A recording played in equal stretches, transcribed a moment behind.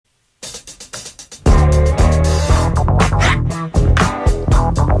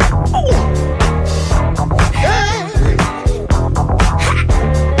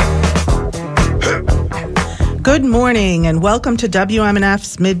Good morning and welcome to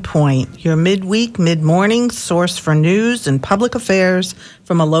WMNF's MidPoint, your midweek, mid-morning source for news and public affairs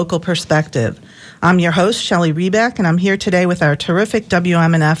from a local perspective. I'm your host, Shelley Rebeck, and I'm here today with our terrific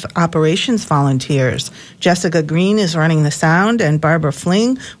WMNF operations volunteers. Jessica Green is running the sound, and Barbara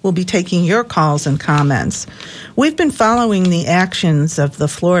Fling will be taking your calls and comments. We've been following the actions of the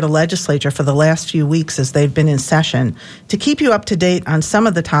Florida legislature for the last few weeks as they've been in session. To keep you up to date on some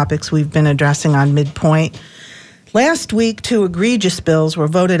of the topics we've been addressing on MidPoint, last week, 2 egregious bills were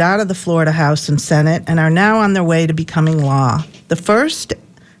voted out of the Florida House and Senate and are now on their way to becoming law. The first,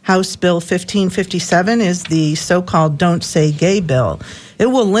 House Bill 1557, is the so-called Don't Say Gay bill. It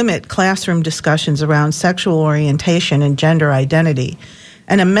will limit classroom discussions around sexual orientation and gender identity.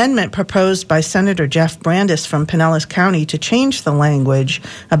 An amendment proposed by Senator Jeff Brandes from Pinellas County to change the language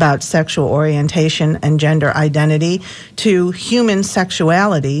about sexual orientation and gender identity to human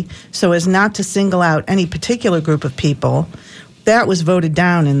sexuality so as not to single out any particular group of people, that was voted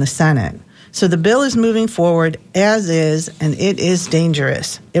down in the Senate. So the bill is moving forward as is, and it is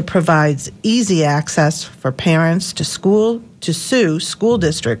dangerous. It provides easy access for parents to sue school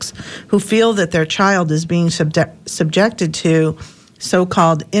districts who feel that their child is being subjected to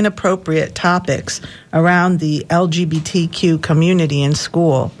so-called inappropriate topics around the LGBTQ community in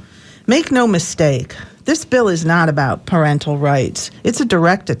school. Make no mistake, this bill is not about parental rights. It's a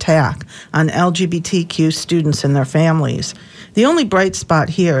direct attack on LGBTQ students and their families. The only bright spot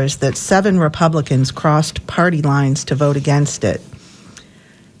here is that 7 Republicans crossed party lines to vote against it.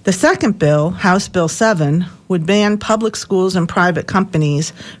 The second bill, House Bill 7, would ban public schools and private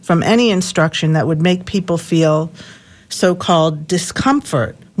companies from any instruction that would make people feel so-called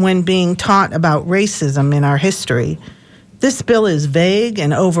discomfort when being taught about racism in our history. This bill is vague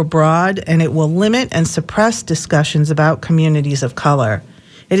and overbroad, and it will limit and suppress discussions about communities of color.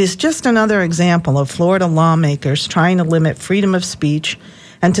 It is just another example of Florida lawmakers trying to limit freedom of speech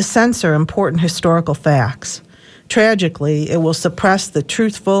and to censor important historical facts. Tragically, it will suppress the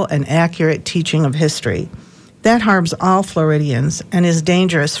truthful and accurate teaching of history. That harms all Floridians and is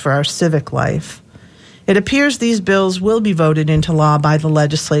dangerous for our civic life. It appears these bills will be voted into law by the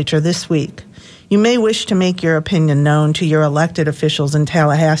legislature this week. You may wish to make your opinion known to your elected officials in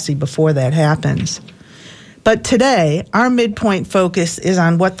Tallahassee before that happens. But today, our MidPoint focus is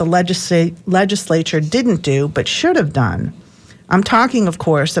on what the legislature didn't do but should have done. I'm talking, of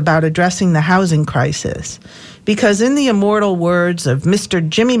course, about addressing the housing crisis. Because in the immortal words of Mr.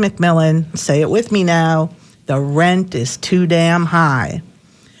 Jimmy McMillan, say it with me now, the rent is too damn high.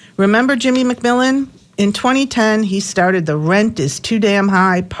 Remember Jimmy McMillan? In 2010, he started the Rent is Too Damn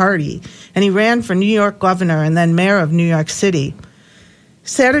High party, and he ran for New York governor and then mayor of New York City.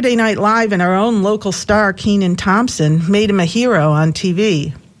 Saturday Night Live and our own local star, Kenan Thompson, made him a hero on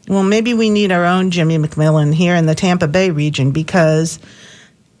TV. Well, maybe we need our own Jimmy McMillan here in the Tampa Bay region because,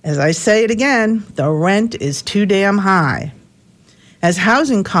 as I say it again, the rent is too damn high. As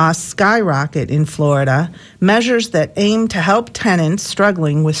housing costs skyrocket in Florida, measures that aim to help tenants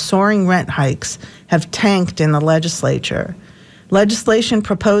struggling with soaring rent hikes have tanked in the legislature. Legislation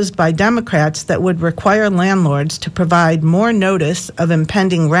proposed by Democrats that would require landlords to provide more notice of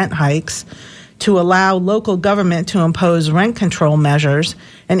impending rent hikes, to allow local government to impose rent control measures,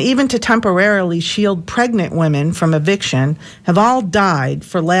 and even to temporarily shield pregnant women from eviction have all died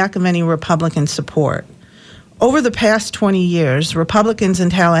for lack of any Republican support. Over the past 20 years, Republicans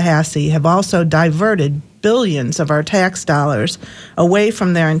in Tallahassee have also diverted billions of our tax dollars away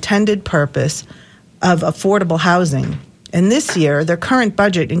from their intended purpose of affordable housing. And this year, their current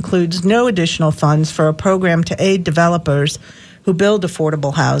budget includes no additional funds for a program to aid developers who build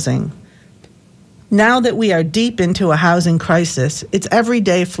affordable housing. Now that we are deep into a housing crisis, it's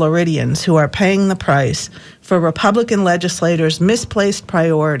everyday Floridians who are paying the price for Republican legislators' misplaced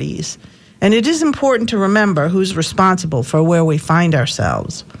priorities. And it is important to remember who's responsible for where we find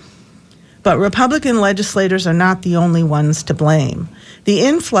ourselves. But Republican legislators are not the only ones to blame. The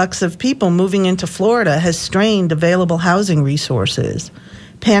influx of people moving into Florida has strained available housing resources.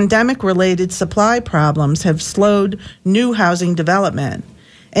 Pandemic-related supply problems have slowed new housing development.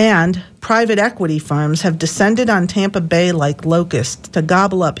 And private equity firms have descended on Tampa Bay like locusts to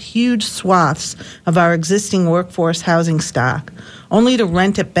gobble up huge swaths of our existing workforce housing stock, only to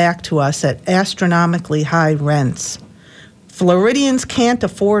rent it back to us at astronomically high rents. Floridians can't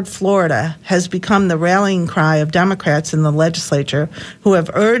afford Florida has become the rallying cry of Democrats in the legislature who have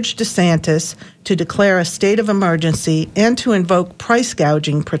urged DeSantis to declare a state of emergency and to invoke price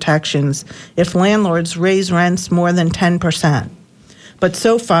gouging protections if landlords raise rents more than 10%. But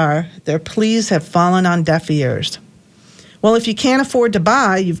so far, their pleas have fallen on deaf ears. Well, if you can't afford to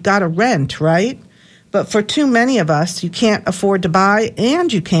buy, you've got to rent, right? But for too many of us, you can't afford to buy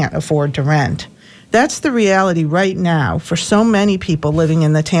and you can't afford to rent. That's the reality right now for so many people living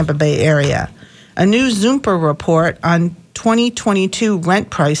in the Tampa Bay area. A new Zoomper report on 2022 rent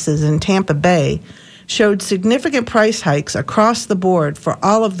prices in Tampa Bay showed significant price hikes across the board for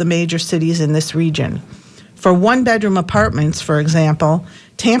all of the major cities in this region. For one-bedroom apartments, for example,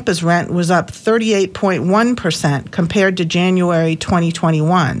 Tampa's rent was up 38.1% compared to January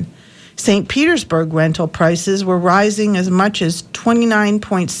 2021. St. Petersburg rental prices were rising as much as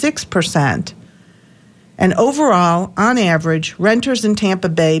 29.6%. And overall, on average, renters in Tampa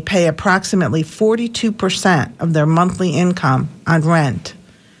Bay pay approximately 42% of their monthly income on rent.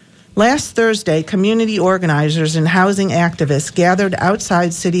 Last Thursday, community organizers and housing activists gathered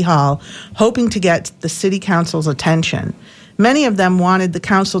outside City Hall hoping to get the City Council's attention. Many of them wanted the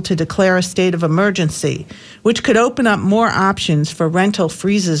council to declare a state of emergency, which could open up more options for rental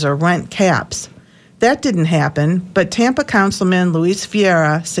freezes or rent caps. That didn't happen, but Tampa Councilman Luis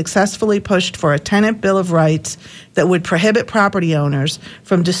Vieira successfully pushed for a tenant bill of rights that would prohibit property owners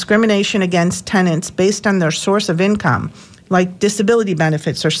from discrimination against tenants based on their source of income, like disability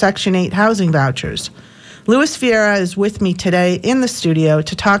benefits or Section 8 housing vouchers. Luis Vieira is with me today in the studio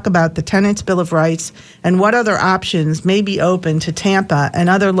to talk about the Tenants' Bill of Rights and what other options may be open to Tampa and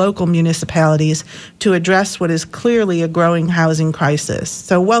other local municipalities to address what is clearly a growing housing crisis.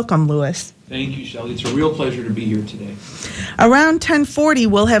 So welcome, Luis. Thank you, Shelley. It's a real pleasure to be here today. Around 10:40,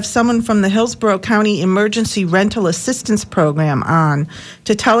 we'll have someone from the Hillsborough County Emergency Rental Assistance Program on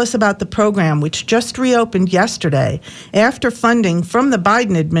to tell us about the program, which just reopened yesterday after funding from the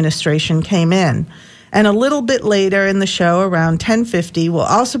Biden administration came in. And a little bit later in the show, around 10:50, we'll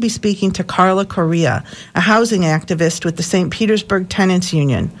also be speaking to Carla Correa, a housing activist with the St. Petersburg Tenants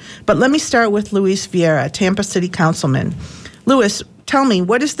Union. But let me start with Luis Vieira, Tampa City Councilman. Luis, tell me,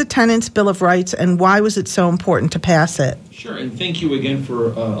 what is the Tenants' Bill of Rights and why was it so important to pass it? Sure, and thank you again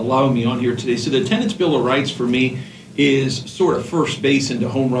for allowing me on here today. So the Tenants' Bill of Rights for me is sort of first base into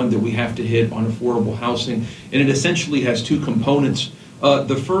home run that we have to hit on affordable housing, and it essentially has two components.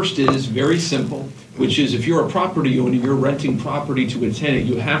 The first is very simple, which is if you're a property owner, you're renting property to a tenant,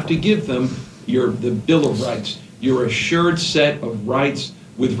 you have to give them the Bill of Rights, your assured set of rights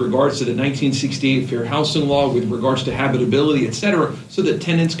with regards to the 1968 Fair Housing Law, with regards to habitability, et cetera, so that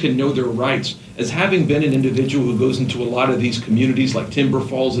tenants can know their rights. As having been an individual who goes into a lot of these communities like Timber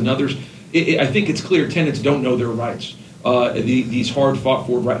Falls and others, I think it's clear tenants don't know their rights, these hard fought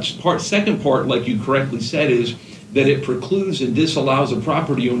for rights. Second part, like you correctly said, is that it precludes and disallows a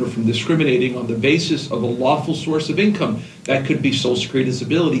property owner from discriminating on the basis of a lawful source of income. That could be Social Security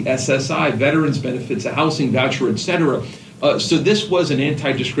disability, SSI, veterans benefits, a housing voucher, et cetera. So this was an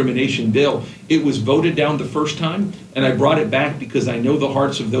anti-discrimination bill. It was voted down the first time, and I brought it back because I know the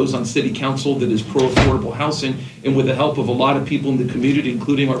hearts of those on City Council that is pro-affordable housing, and with the help of a lot of people in the community,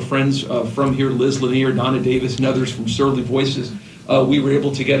 including our friends from here, Liz Lanier, Donna Davis, and others from Surly Voices, we were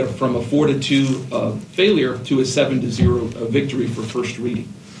able to get it from a 4-2 failure to a 7-0 victory for first reading.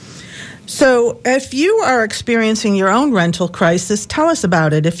 So if you are experiencing your own rental crisis, tell us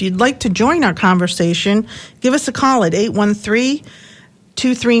about it. If you'd like to join our conversation, give us a call at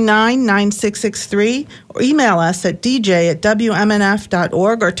 813-239-9663 or email us at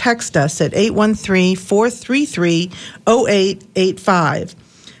dj@wmnf.org or text us at 813-433-0885.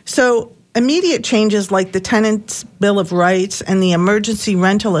 So immediate changes like the Tenants' Bill of Rights and the Emergency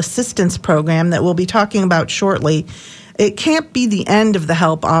Rental Assistance Program that we'll be talking about shortly, it can't be the end of the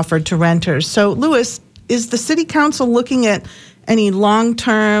help offered to renters. So, Luis, is the City Council looking at any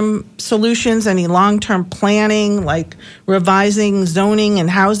long-term solutions, any long-term planning, like revising zoning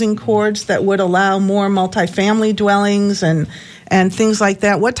and housing codes that would allow more multifamily dwellings and things like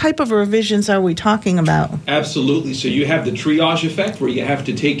that? What type of revisions are we talking about? Absolutely. So you have the triage effect where you have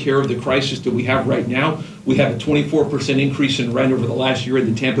to take care of the crisis that we have right now. We have a 24% increase in rent over the last year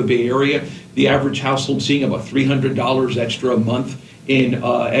in the Tampa Bay area. The average household seeing about $300 extra a month in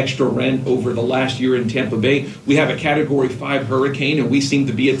extra rent over the last year in Tampa Bay. We have a Category 5 hurricane, and we seem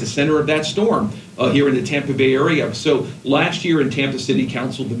to be at the center of that storm here in the Tampa Bay area. So last year in Tampa City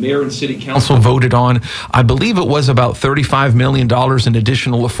Council, the mayor and city council voted on, I believe it was about $35 million in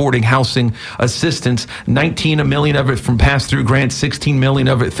additional affording housing assistance, $19 million of it from pass-through grants, $16 million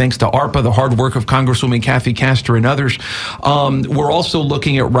of it thanks to ARPA, the hard work of Congresswoman Kathy Castor and others. We're also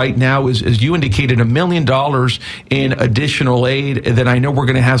looking at right now, as you indicated, $1 million in additional aid that I know we're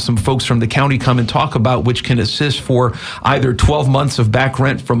going to have some folks from the county come and talk about, which can assist for either 12 months of back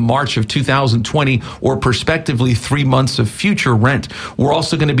rent from March of 2020 2020 or prospectively 3 months of future rent. We're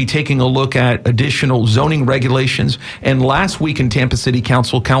also going to be taking a look at additional zoning regulations. And last week in Tampa City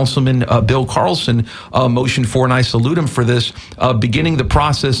Council, Councilman Bill Carlson motioned for, and I salute him for this, beginning the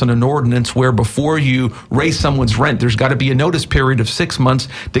process on an ordinance where before you raise someone's rent, there's got to be a notice period of 6 months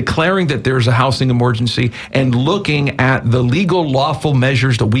declaring that there's a housing emergency and looking at the legal, lawful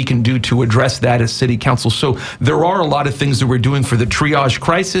measures that we can do to address that as City Council. So there are a lot of things that we're doing for the triage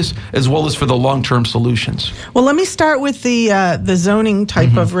crisis as well as for the long-term solutions. Well, let me start with the zoning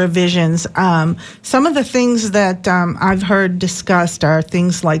type of revisions. Some of the things that I've heard discussed are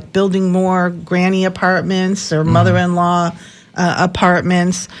things like building more granny apartments or mother-in-law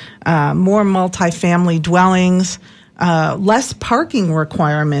apartments, more multifamily dwellings, less parking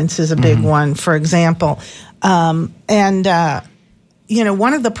requirements is a big one, for example. One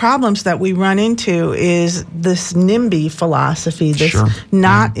of the problems that we run into is this NIMBY philosophy, this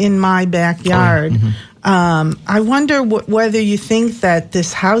not in my backyard. I wonder whether you think that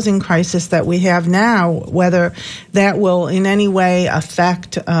this housing crisis that we have now, whether that will in any way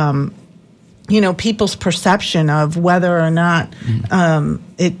affect people's perception of whether or not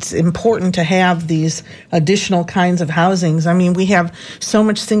it's important to have these additional kinds of housings. I mean, we have so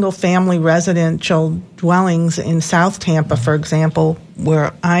much single-family residential dwellings in South Tampa, for example,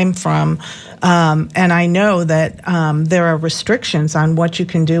 where I'm from, and I know that there are restrictions on what you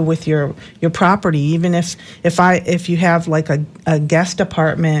can do with your property. Even if you have like a guest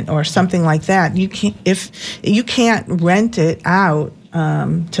apartment or something like that, you can't rent it out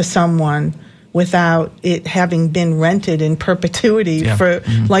to someone without it having been rented in perpetuity for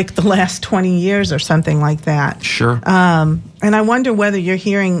like the last 20 years or something like that. Sure. And I wonder whether you're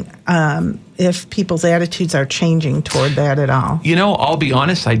hearing if people's attitudes are changing toward that at all. You know, I'll be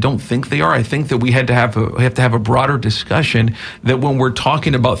honest, I don't think they are. I think that we have to have a broader discussion that when we're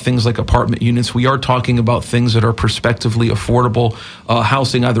talking about things like apartment units, we are talking about things that are prospectively affordable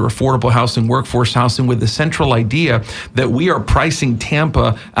housing, either affordable housing, workforce housing, with the central idea that we are pricing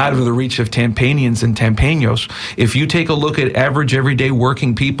Tampa out of the reach of Tampanians and Tampanos. If you take a look at average everyday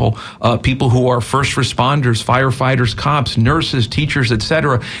working people, people who are first responders, firefighters, cops, nurses, teachers,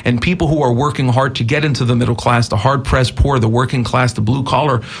 etc., and people who are working hard to get into the middle class, the hard-pressed poor, the working class, the blue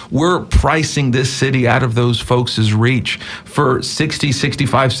collar, we're pricing this city out of those folks' reach for 60,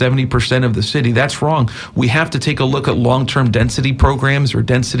 65, 70% of the city. That's wrong. We have to take a look at long-term density programs or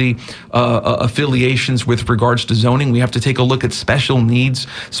density affiliations with regards to zoning. We have to take a look at special needs,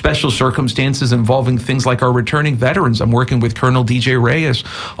 special circumstances involving things like our returning veterans. I'm working with Colonel DJ Reyes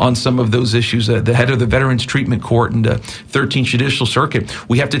on some of those issues, the head of the Veterans Treatment Court and the 13th Judicial Circuit.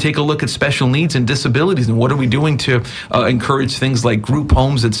 We have to take a look at special needs and disabilities, and what are we doing to encourage things like group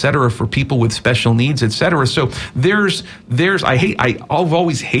homes, et cetera, for people with special needs, et cetera. So I've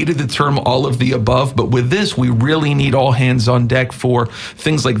always hated the term all of the above, but with this, we really need all hands on deck for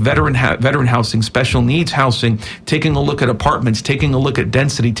things like veteran housing, special needs housing, taking a look at apartments, taking a look at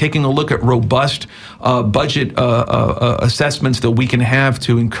density, taking a look at robust budget assessments that we can have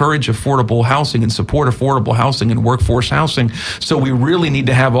to encourage affordable housing and support affordable housing and workforce housing. So we really need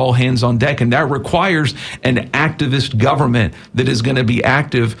to have all hands on deck, and that requires an activist government that is going to be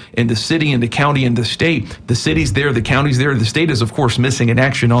active in the city and the county and the state. The city's there, the county's there, the state is, of course, missing in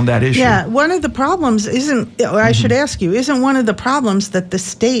action on that issue. Yeah, one of the problems I should ask you, isn't one of the problems that the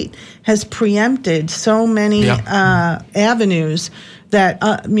state has preempted so many avenues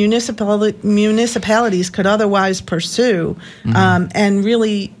that municipalities could otherwise pursue, and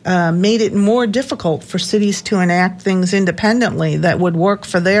really made it more difficult for cities to enact things independently that would work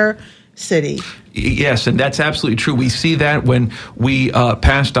for their city. Yes, and that's absolutely true. We see that when we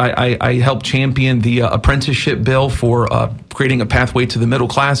passed, I helped champion the apprenticeship bill for creating a pathway to the middle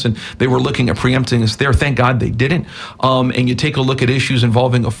class, and they were looking at preempting us there. Thank God they didn't. And you take a look at issues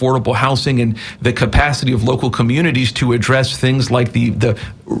involving affordable housing and the capacity of local communities to address things like the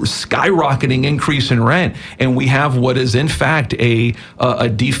skyrocketing increase in rent, and we have what is in fact a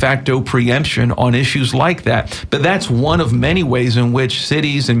de facto preemption on issues like that. But that's one of many ways in which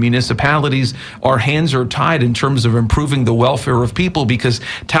cities and municipalities, our hands are tied in terms of improving the welfare of people, because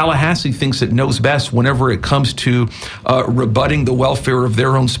Tallahassee thinks it knows best whenever it comes to rebutting the welfare of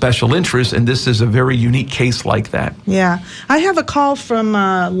their own special interests, and this is a very unique case like that. Yeah. I have a call from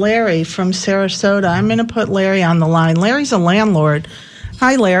Larry from Sarasota. I'm going to put Larry on the line. Larry's a landlord.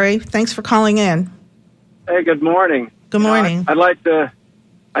 Hi, Larry. Thanks for calling in. Hey, good morning. Good morning. I'd like to,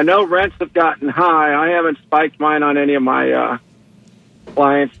 I know rents have gotten high. I haven't spiked mine on any of my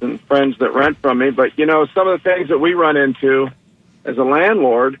clients and friends that rent from me, but, you know, some of the things that we run into as a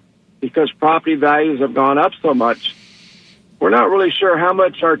landlord, because property values have gone up so much, we're not really sure how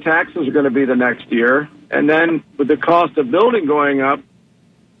much our taxes are going to be the next year. And then with the cost of building going up,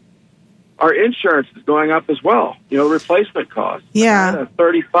 our insurance is going up as well, replacement costs. Yeah. I had a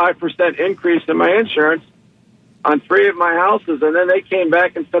 35% increase in my insurance on 3 of my houses, and then they came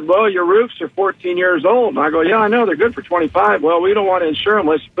back and said, well, your roofs are 14 years old. And I go, yeah, I know, they're good for 25. Well, we don't want to insure them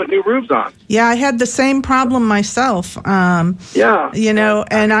unless you put new roofs on. Yeah, I had the same problem myself. Yeah.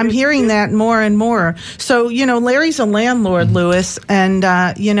 And I'm hearing that more and more. So, Larry's a landlord, Lewis, and,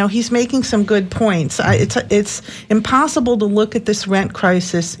 he's making some good points. It's impossible to look at this rent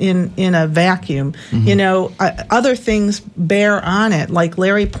crisis in a vacuum. Other things bear on it, like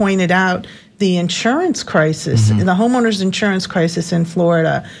Larry pointed out, the insurance crisis, the homeowners insurance crisis in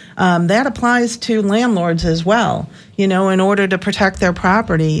Florida, that applies to landlords as well, in order to protect their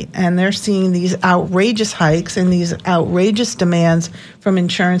property. And they're seeing these outrageous hikes and these outrageous demands from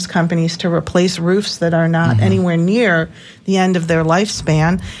insurance companies to replace roofs that are not anywhere near the end of their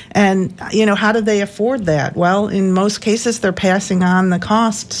lifespan. And, how do they afford that? Well, in most cases, they're passing on the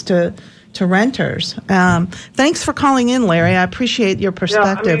costs to renters. Thanks for calling in, Larry. I appreciate your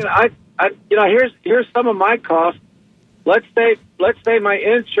perspective. Here's some of my costs. Let's say my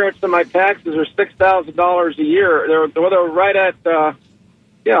insurance and my taxes are $6,000 a year. They're right at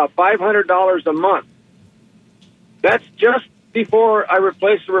 $500 a month. That's just before I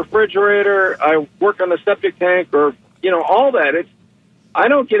replace the refrigerator. I work on the septic tank, or all that. I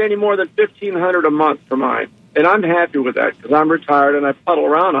don't get any more than $1,500 a month for mine, and I'm happy with that because I'm retired and I puddle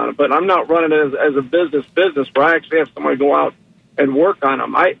around on it. But I'm not running it as a business where I actually have somebody go out and work on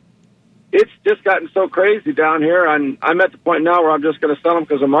them. It's just gotten so crazy down here, and I'm at the point now where I'm just going to sell them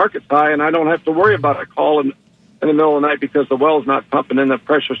because the market's high, and I don't have to worry about a call in the middle of the night because the well's not pumping and the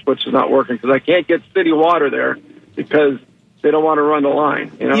pressure switch is not working because I can't get city water there because they don't want to run the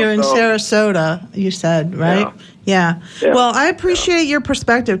line. You're in Sarasota, you said, right? Yeah. Well, I appreciate your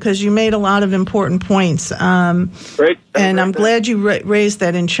perspective because you made a lot of important points. Great. And I'm glad you raised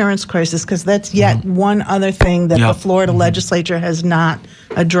that insurance crisis because that's yet one other thing that the Florida legislature has not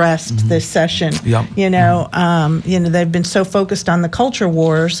addressed this session. They've been so focused on the culture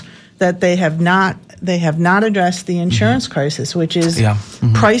wars that they have not addressed the insurance crisis, which is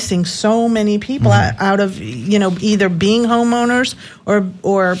pricing so many people out of either being homeowners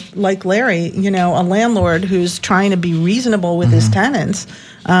or like Larry, a landlord who's trying to be reasonable with his tenants,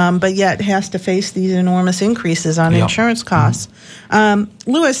 but yet has to face these enormous increases on insurance costs.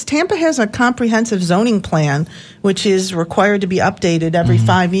 Lewis, Tampa has a comprehensive zoning plan, which is required to be updated every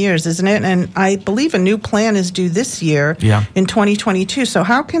 5 years, isn't it? And I believe a new plan is due this year in 2022. So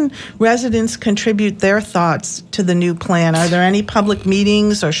how can residents contribute their thoughts to the new plan? Are there any public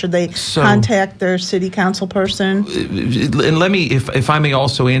meetings, or should they contact their city council person? And let me, if I may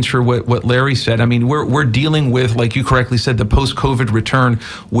also answer what Larry said. I mean, we're dealing with, like you correctly said, the post-COVID return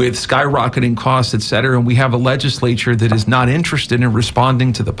with skyrocketing costs, et cetera, and we have a legislature that is not interested in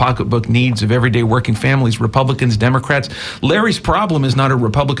responding to the pocketbook needs of everyday working families, Republicans, Democrats. Larry's problem is not a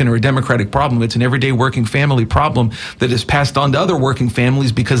Republican or a Democratic problem. It's an everyday working family problem that is passed on to other working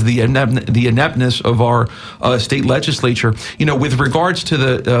families because of the ineptness of our state legislature. With regards to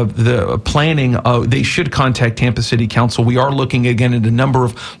the planning, they should contact Tampa City Council. We are looking again at a number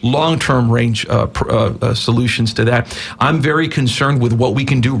of long-term range solutions to that. I'm very concerned with what we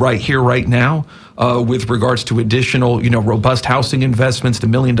can do right here, right now. With regards to additional, robust housing investments, the $1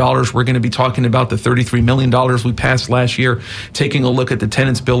 million we're going to be talking about, the $33 million we passed last year, taking a look at the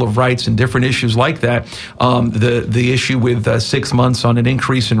Tenants' Bill of Rights and different issues like that, the issue with 6 months on an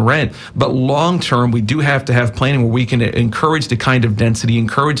increase in rent. But long term, we do have to have planning where we can encourage the kind of density,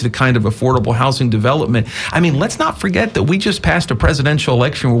 encourage the kind of affordable housing development. I mean, let's not forget that we just passed a presidential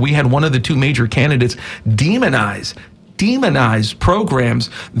election where we had one of the two major candidates demonize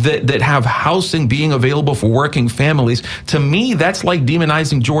programs that have housing being available for working families. To me, that's like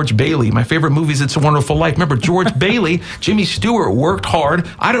demonizing George Bailey. My favorite movie is It's a Wonderful Life. Remember, George Bailey, Jimmy Stewart worked hard.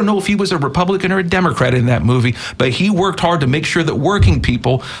 I don't know if he was a Republican or a Democrat in that movie, but he worked hard to make sure that working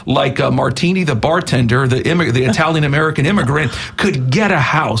people like Martini, the bartender, the Italian-American immigrant, could get a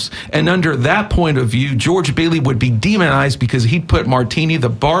house. And under that point of view, George Bailey would be demonized because he'd put Martini, the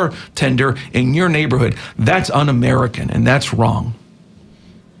bartender, in your neighborhood. That's un-American. And that's wrong.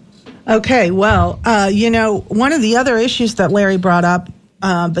 Okay, well, one of the other issues that Larry brought up,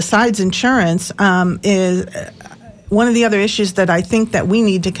 besides insurance, is one of the other issues that I think that we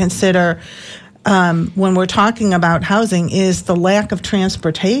need to consider when we're talking about housing is the lack of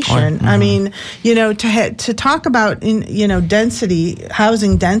transportation. Mm-hmm. I mean, to talk about density,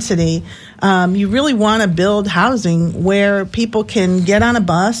 housing density, you really want to build housing where people can get on a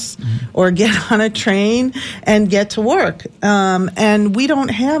bus or get on a train and get to work. And we don't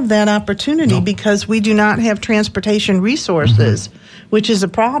have that opportunity because we do not have transportation resources, which is a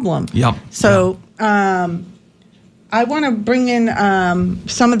problem. Yep. So, I want to bring in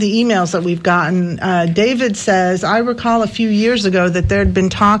some of the emails that we've gotten. David says, I recall a few years ago that there had been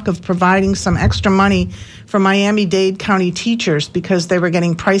talk of providing some extra money for Miami-Dade County teachers because they were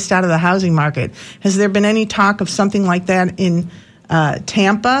getting priced out of the housing market. Has there been any talk of something like that in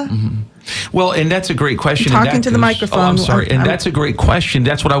Tampa? Well, and that's a great question. Talking to the microphone. Oh, I'm sorry. And that's a great question.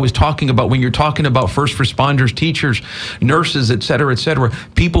 That's what I was talking about when you're talking about first responders, teachers, nurses, et cetera,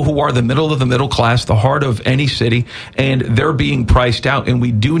 people who are the middle of the middle class, the heart of any city, and they're being priced out. And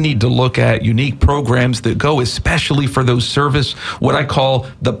we do need to look at unique programs that go especially for those service, what I call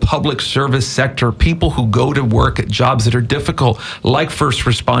the public service sector, people who go to work at jobs that are difficult, like first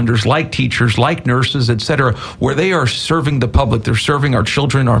responders, like teachers, like nurses, et cetera, where they are serving the public. They're serving our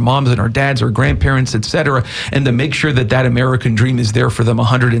children, our moms, and our dads or grandparents, et cetera, and to make sure that that American dream is there for them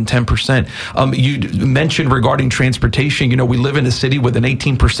 110%. You mentioned regarding transportation, we live in a city with an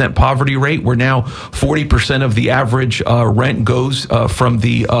 18% poverty rate, where now 40% of the average rent goes from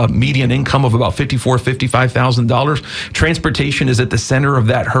the median income of about $55,000. Transportation is at the center of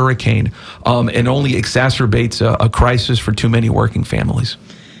that hurricane and only exacerbates a crisis for too many working families.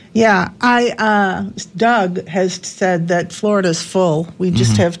 Yeah, Doug has said that Florida's full. We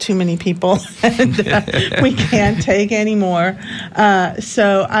just have too many people, and we can't take any more. And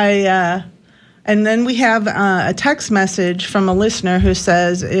then we have a text message from a listener who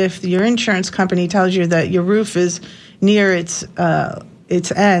says, if your insurance company tells you that your roof is near its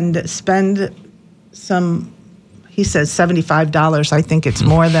end, spend some. He says $75. I think it's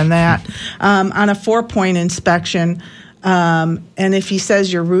more than that on a 4-point inspection. And if he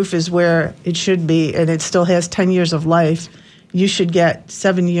says your roof is where it should be and it still has 10 years of life, you should get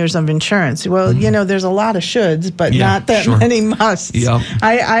 7 years of insurance. Well, there's a lot of shoulds, but not that many musts. Yeah.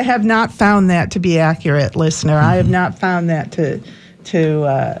 I have not found that to be accurate, listener. I have not found that to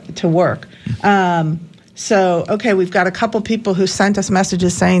work. So, okay, we've got a couple people who sent us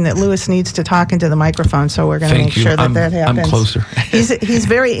messages saying that Lewis needs to talk into the microphone, so we're going to make sure that happens. I'm closer. He's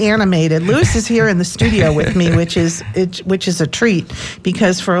very animated. Lewis is here in the studio with me, which is a treat,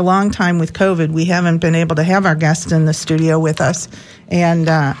 because for a long time with COVID, we haven't been able to have our guests in the studio with us. And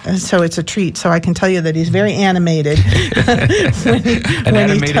so it's a treat. So I can tell you that he's very animated when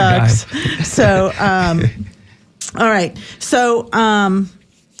he talks. So, all right. So,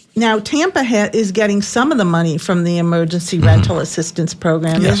 now, Tampa is getting some of the money from the Emergency Rental Assistance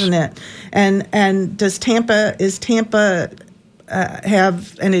Program, isn't it? And is Tampa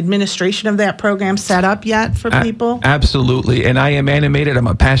have an administration of that program set up yet for people? Absolutely. And I am animated. I'm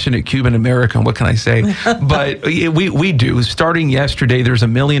a passionate Cuban American. What can I say? But we do. Starting yesterday, there's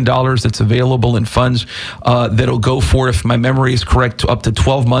 $1 million that's available in funds that'll go for, if my memory is correct, up to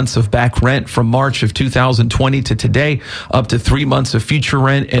 12 months of back rent from March of 2020 to today, up to 3 months of future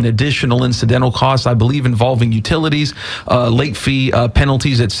rent and additional incidental costs, I believe, involving utilities, late fee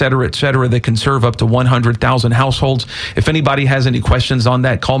penalties, et cetera, that can serve up to 100,000 households. If anybody has any questions on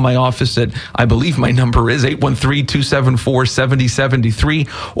that, call my office at, I believe my number is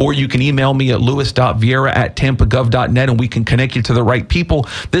 813-274-7073, or you can email me at lewis.vieira@tampagov.net and we can connect you to the right people.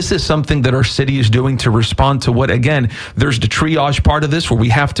 This is something that our city is doing to respond to what, again, there's the triage part of this where we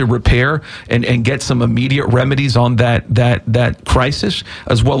have to repair and get some immediate remedies on that crisis,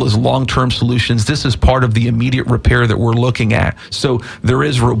 as well as long-term solutions. This is part of the immediate repair that we're looking at. So there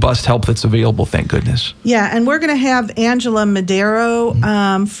is robust help that's available, thank goodness. Yeah, and we're going to have Angela Madero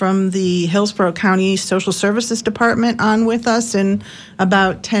from the Hillsborough County Social Services Department on with us in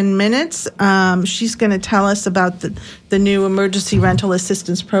about 10 minutes. She's going to tell us about the new Emergency Rental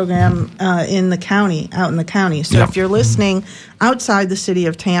Assistance Program out in the county. So if you're listening outside the city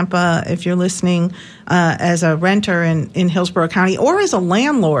of Tampa, if you're listening as a renter in Hillsborough County, or as a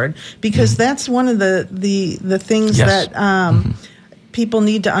landlord, because that's one of the things that people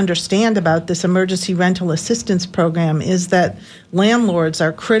need to understand about this Emergency Rental Assistance Program is that landlords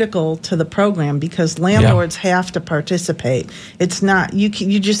are critical to the program, because landlords have to participate. It's not,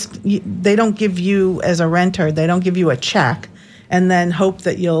 they don't give you, as a renter, they don't give you a check and then hope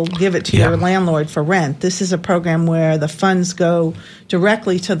that you'll give it to your landlord for rent. This is a program where the funds go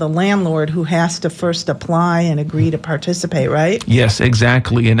directly to the landlord, who has to first apply and agree to participate, right? Yes,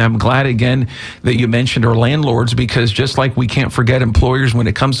 exactly. And I'm glad, again, that you mentioned our landlords, because just like we can't forget employers when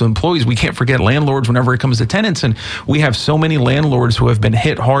it comes to employees, we can't forget landlords whenever it comes to tenants. And we have so many landlords who have been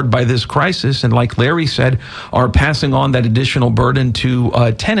hit hard by this crisis, and like Larry said, are passing on that additional burden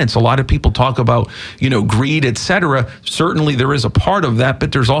to tenants. A lot of people talk about, greed, et cetera. Certainly there is a part of that,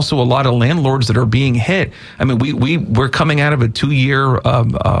 but there's also a lot of landlords that are being hit. I mean, we're coming out of a 2-year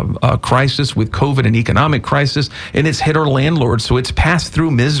crisis with COVID and economic crisis, and it's hit our landlords. So it's passed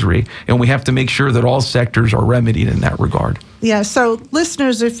through misery, and we have to make sure that all sectors are remedied in that regard. Yeah, so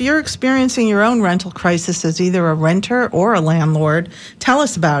listeners, if you're experiencing your own rental crisis as either a renter or a landlord, tell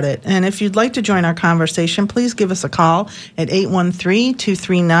us about it. And if you'd like to join our conversation, please give us a call at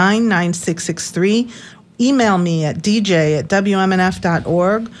 813-239-9663. Email me at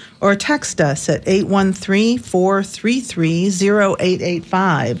dj@wmnf.org or text us at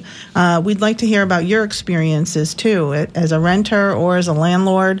 813-433-0885. We'd like to hear about your experiences, too, as a renter or as a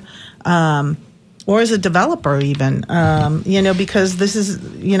landlord. Or as a developer even, because this is,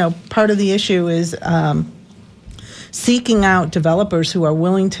 part of the issue is seeking out developers who are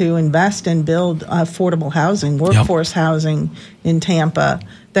willing to invest and build affordable housing, workforce housing in Tampa.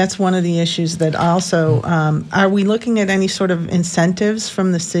 That's one of the issues that also, are we looking at any sort of incentives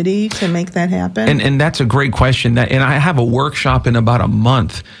from the city to make that happen? And that's a great question. And I have a workshop in about a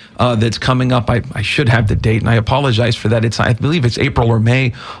month that's coming up. I should have the date, and I apologize for that. I believe it's April or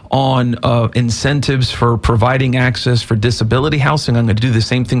May, on incentives for providing access for disability housing. I'm going to do the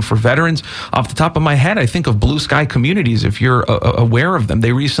same thing for veterans. Off the top of my head, I think of Blue Sky Communities, if you're aware of them.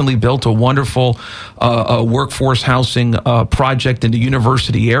 They recently built a wonderful workforce housing project in the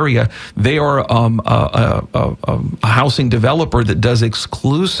university area. They are a housing developer that does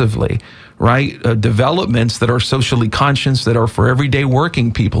exclusively developments that are socially conscious, that are for everyday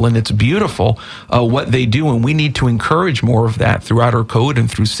working people. And it's beautiful what they do. And we need to encourage more of that throughout our code and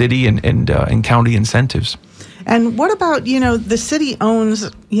through city and county incentives. And what about, the city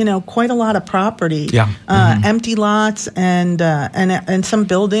owns, quite a lot of property, empty lots and some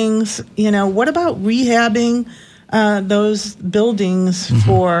buildings. What about rehabbing those buildings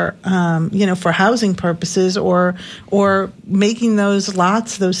for housing purposes, or making those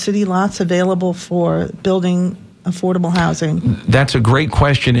city lots available for building affordable housing? That's a great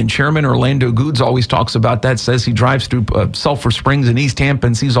question, and Chairman Orlando Goods always talks about that. Says he drives through Sulphur Springs in East Tampa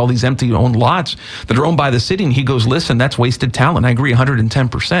and sees all these empty owned lots that are owned by the city, and he goes, "Listen, that's wasted talent." I agree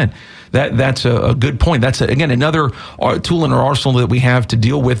 110%. That's a good point. That's again another tool in our arsenal that we have to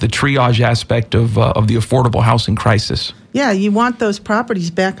deal with the triage aspect of the affordable housing crisis. Yeah, you want those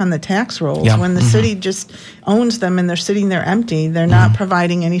properties back on the tax rolls. When the city just owns them and they're sitting there empty, they're not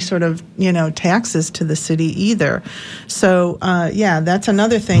providing any sort of, taxes to the city either. So, that's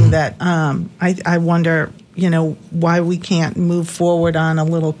another thing that I wonder, why we can't move forward on a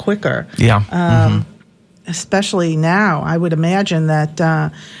little quicker. Especially now, I would imagine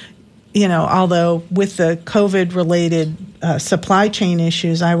that, although with the COVID-related supply chain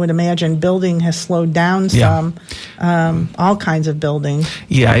issues, I would imagine building has slowed down some, all kinds of building.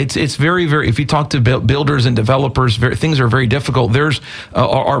 Yeah, it's very, very, if you talk to builders and developers, things are very difficult. There's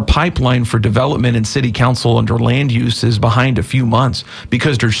our pipeline for development in city council under land use is behind a few months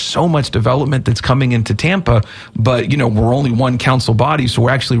because there's so much development that's coming into Tampa, but, we're only one council body, so we're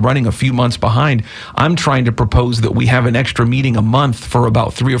actually running a few months behind. I'm trying to propose that we have an extra meeting a month for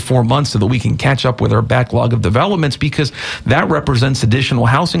about 3 or 4 months so that we can catch up with our backlog of developments, because that represents additional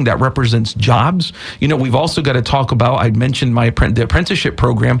housing, that represents jobs. We've also got to talk about, I mentioned the apprenticeship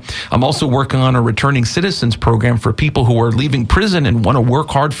program. I'm also working on a returning citizens program for people who are leaving prison and want to work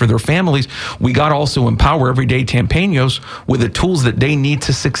hard for their families. We got to also empower everyday Tampaños with the tools that they need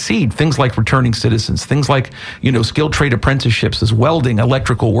to succeed. Things like returning citizens, things like, skilled trade apprenticeships as welding,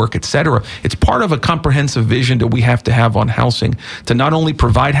 electrical work, etc. It's part of a comprehensive vision that we have to have on housing to not only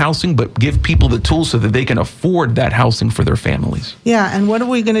provide housing, but give people the tools so that they can afford that housing for their families. Yeah, and what are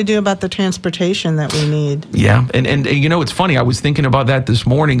we going to do about the transportation that we need? Yeah, and it's funny, I was thinking about that this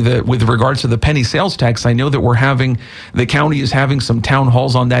morning, that with regards to the penny sales tax, I know that the county is having some town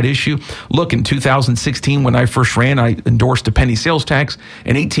halls on that issue. Look, in 2016, when I first ran, I endorsed a penny sales tax.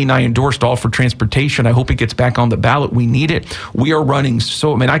 In 2018, I endorsed all for transportation. I hope it gets back on the ballot. We need it. We are running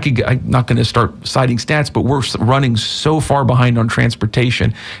I'm not going to start citing stats, but we're running so far behind on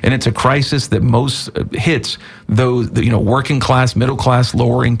transportation, and it's a crisis that most hits those, working class, middle class,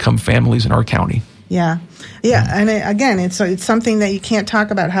 lower income families in our county. Yeah. And again, it's something that you can't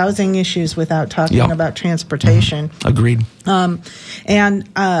talk about housing issues without talking about transportation. Agreed.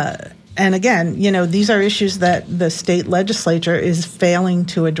 And again, these are issues that the state legislature is failing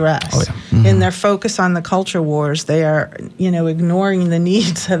to address. Oh, yeah. Mm-hmm. In their focus on the culture wars, they are, ignoring the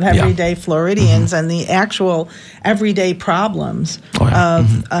needs of everyday Floridians and the actual everyday problems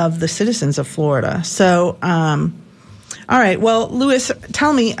of the citizens of Florida. So, all right. Well, Louis,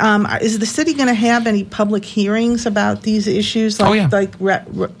 tell me, is the city going to have any public hearings about these issues?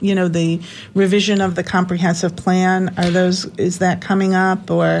 The revision of the comprehensive plan? Is that coming up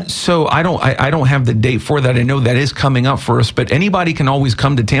or? So I don't have the date for that. I know that is coming up for us, but anybody can always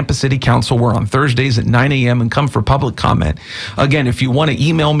come to Tampa City Council. We're on Thursdays at 9 a.m. and come for public comment. Again, if you want to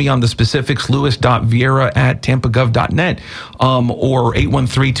email me on the specifics, louis.vieira@tampagov.net or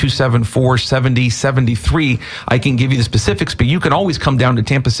 813-274-7073, I can give you the specifics, but you can always come down to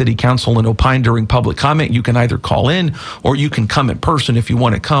Tampa City Council and opine during public comment. You can either call in or you can come in person if you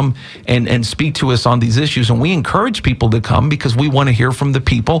want to come and speak to us on these issues. And we encourage people to come because we want to hear from the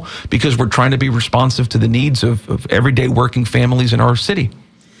people, because we're trying to be responsive to the needs of everyday working families in our city.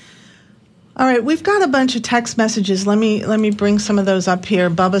 All right, we've got a bunch of text messages. Let me bring some of those up here.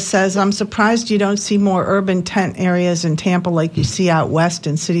 Bubba says, I'm surprised you don't see more urban tent areas in Tampa like you see out west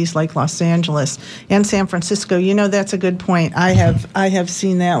in cities like Los Angeles and San Francisco. That's a good point. I have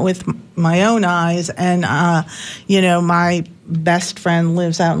seen that with my own eyes, and my best friend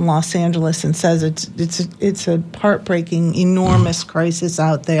lives out in Los Angeles and says it's a heartbreaking, enormous crisis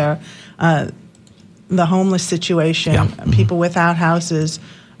out there. The homeless situation, people without houses.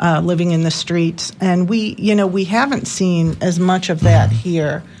 Living in the streets, and we haven't seen as much of that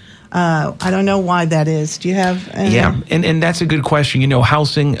here. I don't know why that is. Do you have any? Yeah, and that's a good question.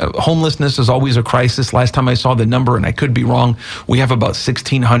 Housing, homelessness is always a crisis. Last time I saw the number, and I could be wrong, we have about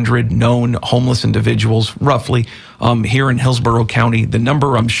 1,600 known homeless individuals, roughly, here in Hillsborough County. The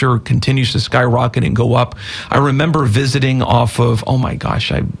number, I'm sure, continues to skyrocket and go up. I remember visiting off of,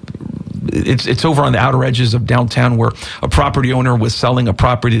 it's over on the outer edges of downtown, where a property owner was selling a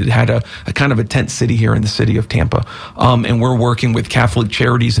property that had a kind of a tent city here in the city of Tampa. And we're working with Catholic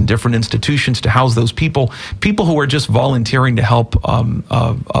charities and different institutions to house those people who are just volunteering to help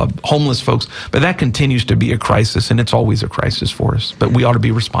homeless folks. But that continues to be a crisis, and it's always a crisis for us. But we ought to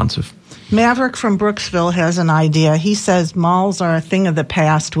be responsive. Maverick from Brooksville has an idea. He says malls are a thing of the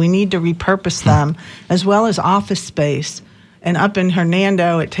past. We need to repurpose them, as well as office space. And up in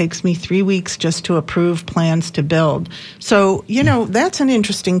Hernando, it takes me 3 weeks just to approve plans to build. So, that's an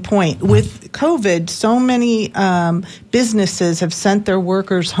interesting point. With COVID, so many businesses have sent their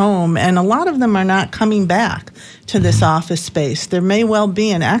workers home, and a lot of them are not coming back to this office space. There may well be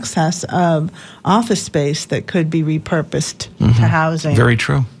an excess of office space that could be repurposed to housing. Very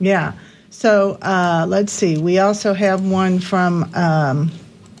true. Yeah. So let's see. We also have one from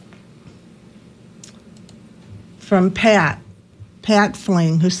Pat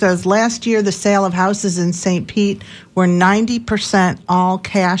Fling, who says, last year the sale of houses in St. Pete were 90% all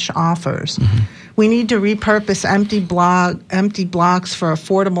cash offers. We need to repurpose empty blocks for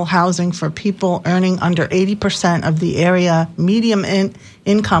affordable housing for people earning under 80% of the area medium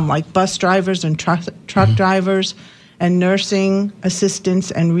income, like bus drivers and truck drivers and nursing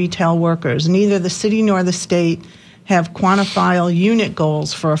assistants and retail workers. Neither the city nor the state have quantifiable unit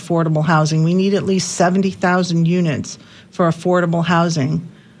goals for affordable housing. We need at least 70,000 units for affordable housing.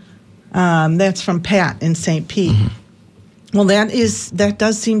 That's from Pat in St. Pete. Well, that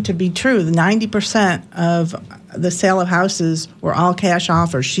does seem to be true. 90% of the sale of houses were all cash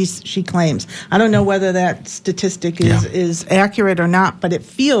offers, she claims. I don't know whether that statistic is accurate or not, but it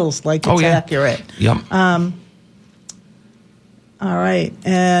feels like it's accurate. Yep. All right.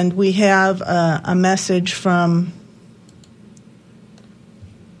 And we have a message from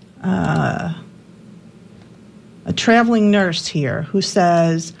a traveling nurse here who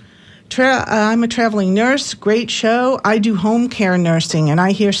says, I'm a traveling nurse. Great show. I do home care nursing, and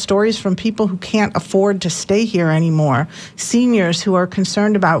I hear stories from people who can't afford to stay here anymore. Seniors who are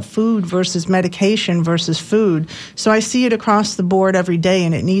concerned about food versus medication versus food. So I see it across the board every day,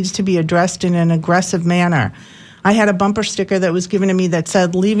 and it needs to be addressed in an aggressive manner. I had a bumper sticker that was given to me that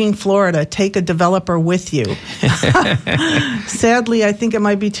said, leaving Florida, take a developer with you. Sadly, I think it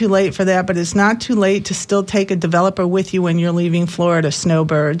might be too late for that, but it's not too late to still take a developer with you when you're leaving Florida,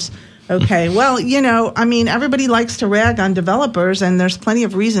 snowbirds. Okay, well, everybody likes to rag on developers, and there's plenty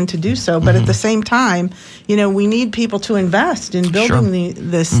of reason to do so. But at the same time, we need people to invest in building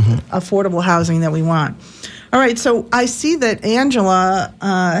this affordable housing that we want. All right, so I see that Angela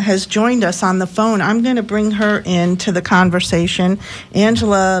has joined us on the phone. I'm going to bring her into the conversation.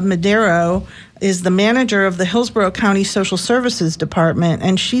 Angela Madero is the manager of the Hillsborough County Social Services Department,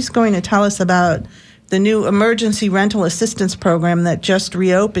 and she's going to tell us about the new emergency rental assistance program that just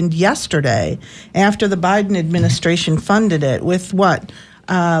reopened yesterday after the Biden administration funded it with what?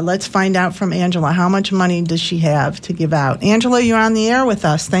 Let's find out from Angela. How much money does she have to give out? Angela, you're on the air with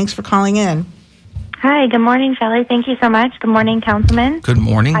us. Thanks for calling in. Hi, good morning, Shelley. Thank you so much. Good morning, Councilman. Good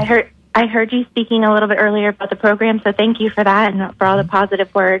morning. I heard you speaking a little bit earlier about the program, so thank you for that and for all the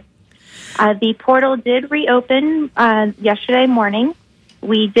positive words. The portal did reopen yesterday morning.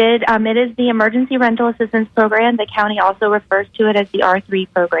 We did. It is the Emergency Rental Assistance Program. The county also refers to it as the R3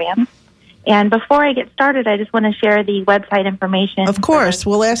 program. And before I get started, I just want to share the website information. Of course.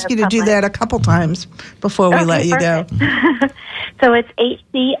 We'll ask you to do that a couple times before we let you go. So it's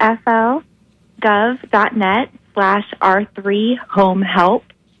hcflgov.net/R3 Home Help.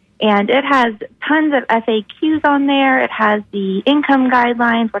 And it has tons of FAQs on there. It has the income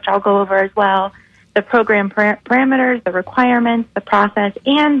guidelines, which I'll go over as well, the program parameters, the requirements, the process,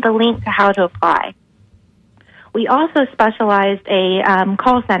 and the link to how to apply. We also specialized a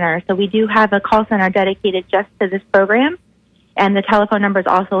call center, so we do have a call center dedicated just to this program, and the telephone number is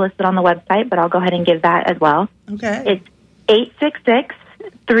also listed on the website, but I'll go ahead and give that as well. Okay. It's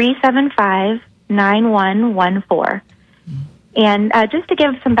 866-375-9114. And just to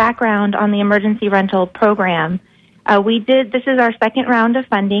give some background on the emergency rental program, this is our second round of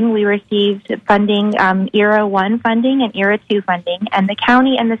funding. We received funding, ERA 1 funding and ERA 2 funding, and the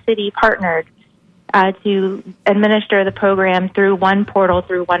county and the city partnered to administer the program through one portal,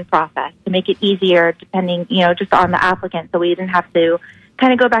 through one process, to make it easier depending, just on the applicant. So we didn't have to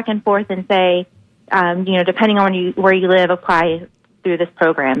kind of go back and forth and say, depending on where you live, apply through this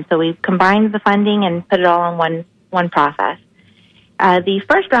program. So we combined the funding and put it all in one process. The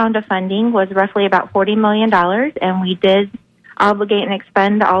first round of funding was roughly about $40 million, and we did obligate and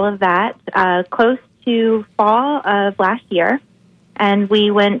expend all of that close to fall of last year. And we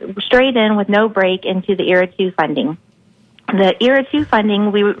went straight in with no break into the ERA 2 funding. The ERA 2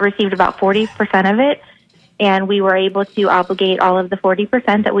 funding, we received about 40% of it, and we were able to obligate all of the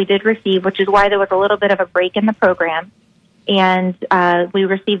 40% that we did receive, which is why there was a little bit of a break in the program. And we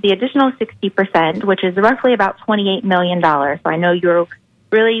received the additional 60%, which is roughly about $28 million. So I know you're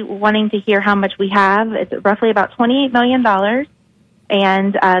really wanting to hear how much we have. It's roughly about $28 million,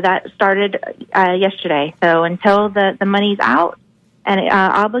 and that started yesterday. So until the money's out and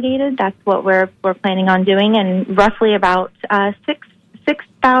obligated, that's what we're planning on doing, and roughly about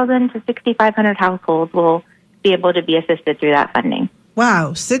 6,000 to 6,500 households will be able to be assisted through that funding.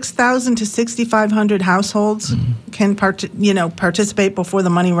 Wow, 6,000 to 6,500 households can participate before the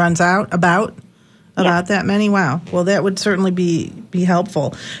money runs out. About that many. Wow. Well, that would certainly be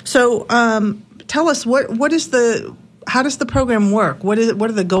helpful. So, tell us how does the program work? What are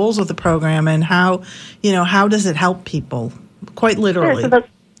the goals of the program, and how does it help people? Quite literally. Sure.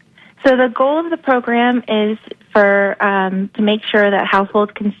 So the goal of the program is for to make sure that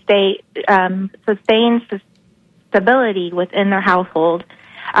households can sustain stability within their household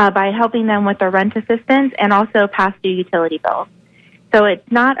by helping them with their rent assistance and also past due utility bills. So it's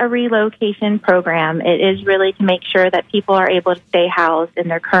not a relocation program. It is really to make sure that people are able to stay housed in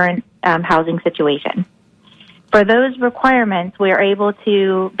their current housing situation. For those requirements, we are able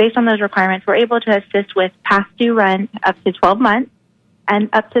to, based on those requirements, we're able to assist with past due rent up to 12 months and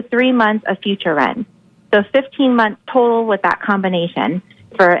up to 3 months of future rent. So 15 months total with that combination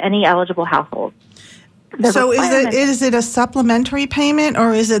for any eligible household. So is it a supplementary payment,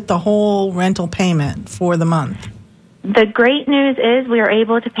 or is it the whole rental payment for the month? The great news is we are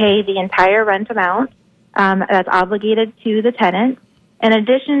able to pay the entire rent amount that's obligated to the tenant, in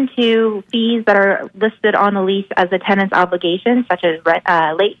addition to fees that are listed on the lease as a tenant's obligation, such as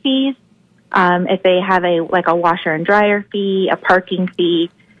late fees, if they have a washer and dryer fee, a parking fee,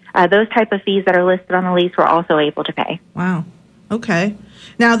 those type of fees that are listed on the lease, we're also able to pay. Wow. Okay.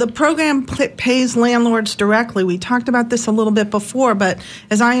 Now, the program pays landlords directly. We talked about this a little bit before, but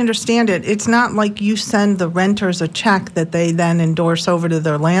as I understand it, it's not like you send the renters a check that they then endorse over to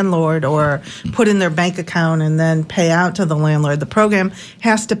their landlord or put in their bank account and then pay out to the landlord. The program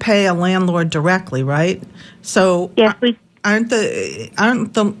has to pay a landlord directly, right? So yes, aren't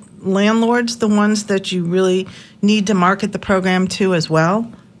the landlords the ones that you really need to market the program to as well?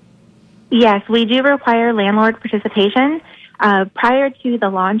 Yes, we do require landlord participation. Prior to the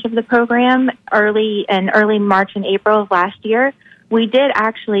launch of the program, early March and April of last year, we did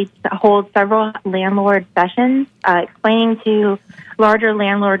actually hold several landlord sessions explaining to larger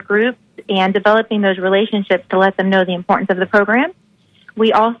landlord groups and developing those relationships to let them know the importance of the program.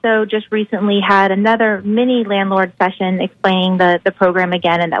 We also just recently had another mini landlord session explaining the program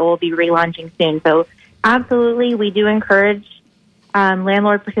again, and that will be relaunching soon. So absolutely, we do encourage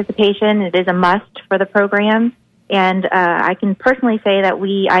landlord participation. It is a must for the program. And I can personally say that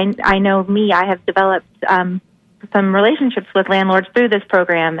I have developed some relationships with landlords through this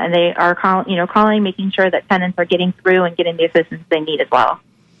program, and they are calling, making sure that tenants are getting through and getting the assistance they need as well.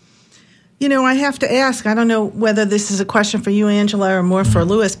 I have to ask, I don't know whether this is a question for you, Angela, or more for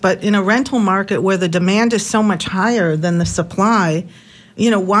Louis, but in a rental market where the demand is so much higher than the supply,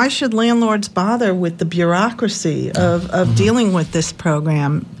 why should landlords bother with the bureaucracy of dealing with this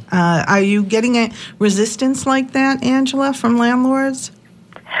program? Are you getting a resistance like that, Angela, from landlords?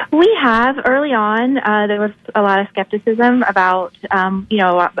 We have. Early on, there was a lot of skepticism about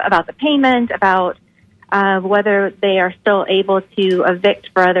the payment, about whether they are still able to evict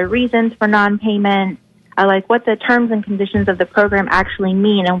for other reasons for non-payment, like what the terms and conditions of the program actually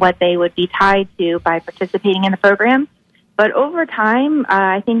mean and what they would be tied to by participating in the program. But over time,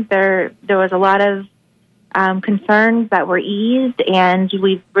 I think there was a lot of concerns that were eased, and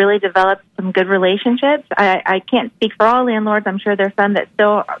we've really developed some good relationships. I can't speak for all landlords. I'm sure there's some that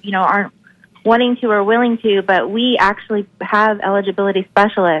still, aren't wanting to or willing to, but we actually have eligibility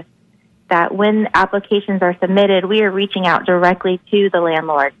specialists that when applications are submitted, we are reaching out directly to the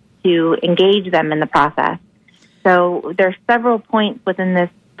landlord to engage them in the process. So there's several points within this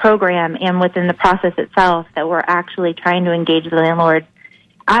program and within the process itself that we're actually trying to engage the landlord,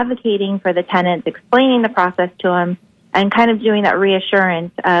 advocating for the tenants, explaining the process to them, and kind of doing that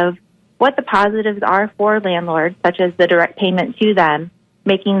reassurance of what the positives are for landlords, such as the direct payment to them,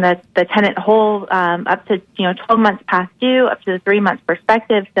 making the tenant whole up to 12 months past due, up to the 3 months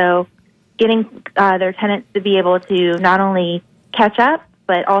perspective. So getting their tenants to be able to not only catch up,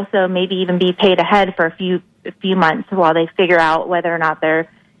 but also maybe even be paid ahead for a few months while they figure out whether or not the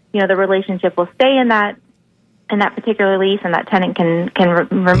relationship will stay in that particular lease and that tenant can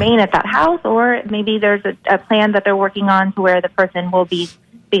remain at that house, or maybe there's a plan that they're working on to where the person will be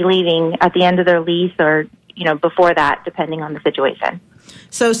leaving at the end of their lease or before that, depending on the situation.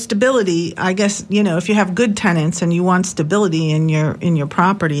 So stability, I guess, if you have good tenants and you want stability in your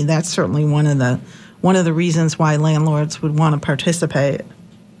property, that's certainly one of the reasons why landlords would want to participate.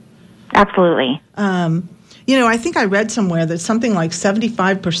 Absolutely. I think I read somewhere that something like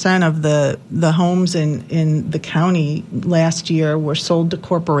 75% of the homes in the county last year were sold to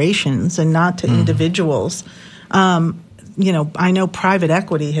corporations and not to individuals. I know private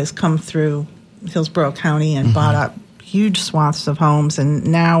equity has come through Hillsborough County and bought up huge swaths of homes, and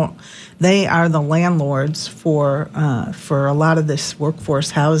now they are the landlords for a lot of this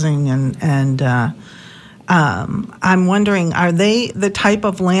workforce housing, and I'm wondering, are they the type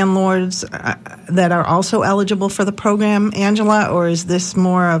of landlords that are also eligible for the program, Angela, or is this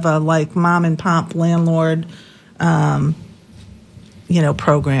more of a like mom and pop landlord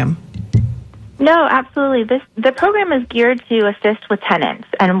program? No, absolutely. The program is geared to assist with tenants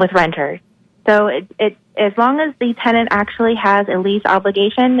and with renters. So it as long as the tenant actually has a lease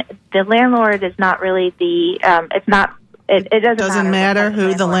obligation, the landlord is not really the it doesn't matter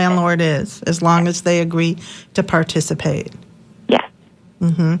who the landlord is, as long as they agree to participate. Yes.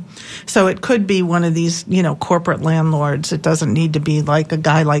 Mm-hmm. So it could be one of these, corporate landlords. It doesn't need to be like a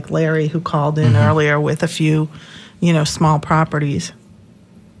guy like Larry who called in earlier with a few, small properties.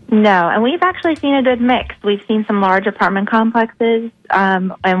 No, and we've actually seen a good mix. We've seen some large apartment complexes,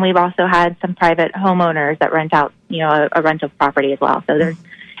 and we've also had some private homeowners that rent out, a rental property as well. So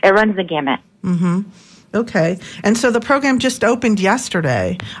it runs the gamut. Mm-hmm. Okay. And so the program just opened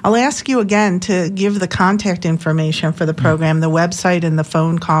yesterday. I'll ask you again to give the contact information for the program, the website and the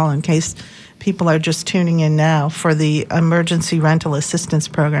phone call in case people are just tuning in now for the Emergency Rental Assistance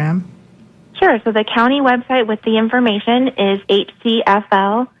Program. Sure. So the county website with the information is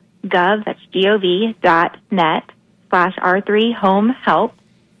hcfl.gov, that's gov.net/R3 Home Help.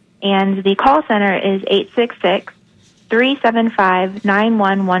 And the call center is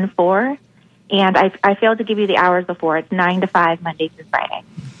 866-375-9114. And I failed to give you the hours before. It's 9 to 5, Monday through Friday.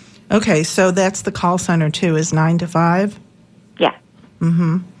 Okay, so that's the call center, too, is 9 to 5? Yeah.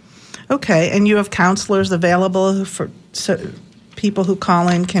 Mm-hmm. Okay, and you have counselors available so people who call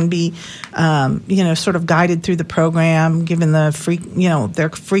in can be, sort of guided through the program, given their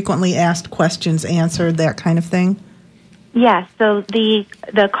frequently asked questions answered, that kind of thing? Yes, so the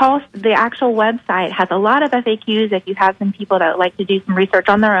actual website has a lot of FAQs if you have some people that like to do some research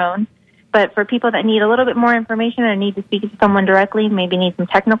on their own. But for people that need a little bit more information or need to speak to someone directly, maybe need some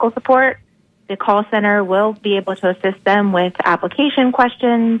technical support, the call center will be able to assist them with application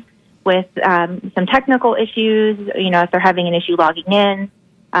questions, with some technical issues, if they're having an issue logging in,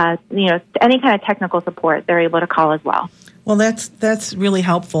 any kind of technical support, they're able to call as well. Well, that's really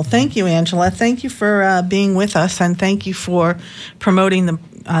helpful. Thank you, Angela. Thank you for being with us, and thank you for promoting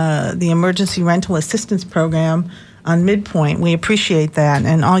the Emergency Rental Assistance Program on MidPoint. We appreciate that,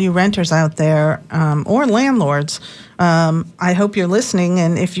 and all you renters out there or landlords. I hope you're listening.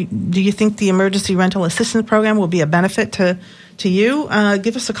 And do you think the Emergency Rental Assistance Program will be a benefit to you?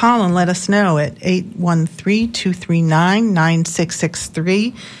 Give us a call and let us know at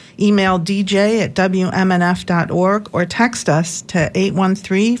 813-239-9663. Email dj@wmnf.org or text us to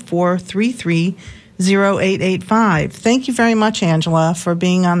 813-433-0885. Thank you very much, Angela, for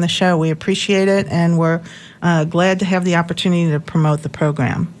being on the show. We appreciate it, and we're glad to have the opportunity to promote the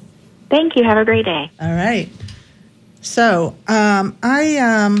program. Thank you. Have a great day. All right. So I'm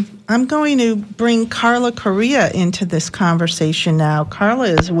going to bring Carla Correa into this conversation now. Carla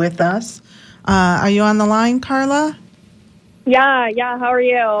is with us. Are you on the line, Carla? Yeah. How are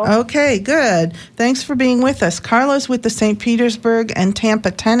you? Okay, good. Thanks for being with us. Carla's with the St. Petersburg and Tampa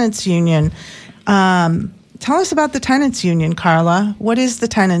Tenants Union. Tell us about the Tenants Union, Carla. What is the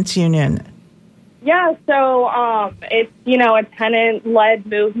Tenants Union? Yeah, so it's, a tenant-led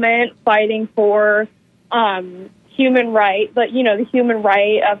movement fighting for human rights, but, the human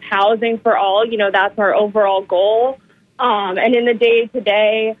right of housing for all. That's our overall goal. And in the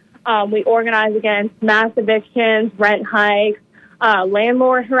day-to-day, we organize against mass evictions, rent hikes,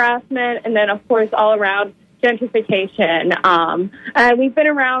 landlord harassment, and then, of course, all around gentrification. And we've been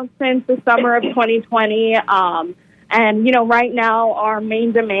around since the summer of 2020. And, right now our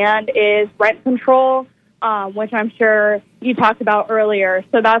main demand is rent control, which I'm sure you talked about earlier.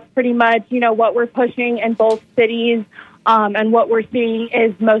 So that's pretty much, what we're pushing in both cities and what we're seeing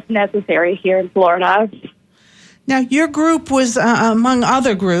is most necessary here in Florida. Now, your group was among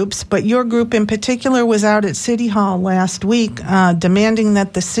other groups, but your group in particular was out at City Hall last week demanding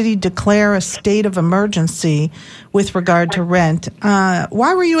that the city declare a state of emergency with regard to rent.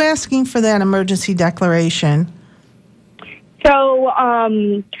 Why were you asking for that emergency declaration? So,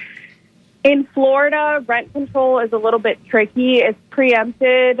 in Florida, rent control is a little bit tricky. It's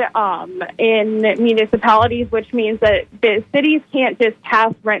preempted in municipalities, which means that the cities can't just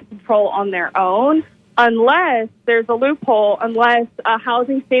pass rent control on their own unless there's a loophole, unless a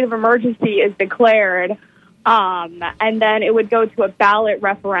housing state of emergency is declared, and then it would go to a ballot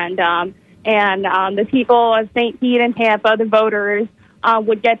referendum. And the people of St. Pete and Tampa, the voters,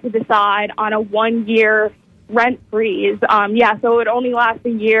 would get to decide on a 1-year rent freeze. So it would only last a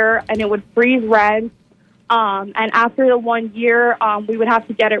year, and it would freeze rent. And after the 1 year, we would have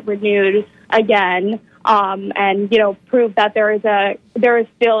to get it renewed again, and prove that there is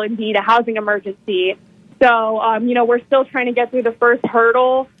still indeed a housing emergency. So we're still trying to get through the first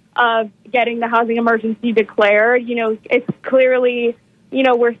hurdle of getting the housing emergency declared. It's clearly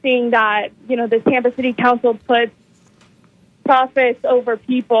we're seeing that the Tampa City Council puts profits over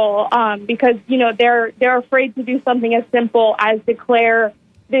people because they're afraid to do something as simple as declare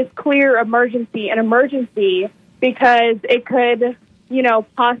this clear emergency an emergency, because it could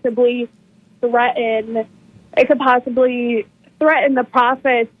possibly threaten the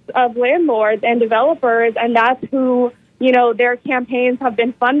profits of landlords and developers, and that's who their campaigns have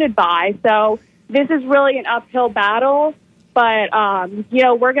been funded by. So this is really an uphill battle. But,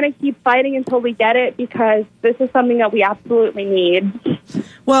 we're going to keep fighting until we get it, because this is something that we absolutely need.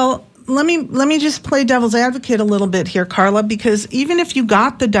 Well, let me just play devil's advocate a little bit here, Carla, because even if you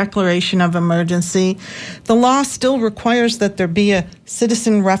got the declaration of emergency, the law still requires that there be a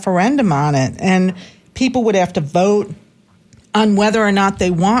citizen referendum on it, and people would have to vote on whether or not they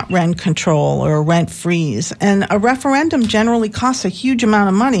want rent control or rent freeze. And a referendum generally costs a huge amount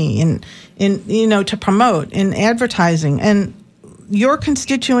of money in to promote in advertising. And your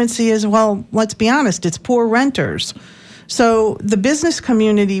constituency is, well, let's be honest, it's poor renters. So the business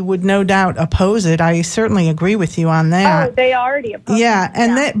community would no doubt oppose it. I certainly agree with you on that. Oh, they already oppose it. Yeah,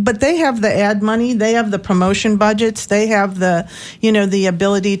 and but they have the ad money, they have the promotion budgets, they have the the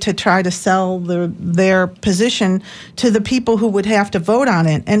ability to try to sell their position to the people who would have to vote on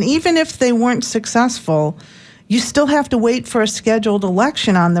it. And even if they weren't successful, you still have to wait for a scheduled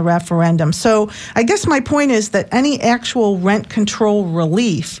election on the referendum. So I guess my point is that any actual rent control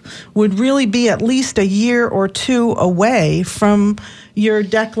relief would really be at least a year or two away from your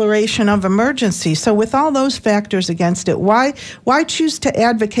declaration of emergency. So with all those factors against it, why choose to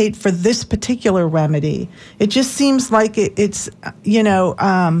advocate for this particular remedy? It just seems like it's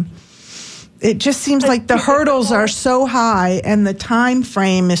it just seems like the hurdles are so high and the time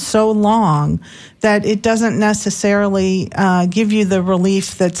frame is so long that it doesn't necessarily give you the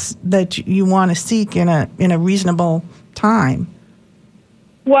relief that you want to seek in a reasonable time.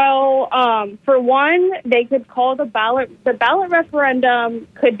 Well, for one, they could call the ballot referendum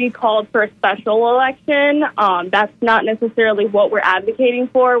could be called for a special election. That's not necessarily what we're advocating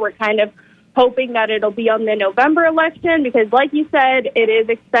for. We're kind of hoping that it'll be on the November election because, like you said, it is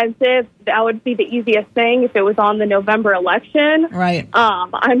expensive. That would be the easiest thing if it was on the November election. Right.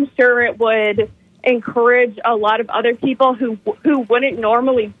 I'm sure it would encourage a lot of other people who wouldn't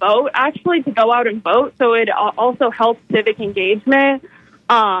normally vote actually to go out and vote. So it also helps civic engagement.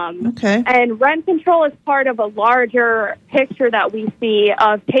 Okay. And rent control is part of a larger picture that we see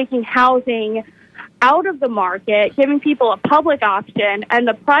of taking housing out of the market, giving people a public option, and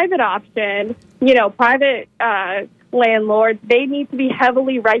the private option, private landlords, they need to be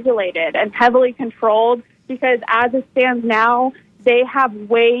heavily regulated and heavily controlled because as it stands now, they have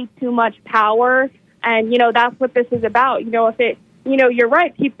way too much power. And, that's what this is about. If it, you're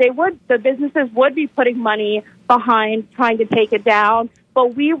right, the businesses would be putting money behind trying to take it down.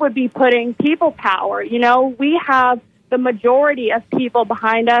 But we would be putting people power. We have the majority of people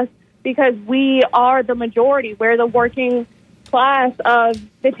behind us because we are the majority. We're the working class of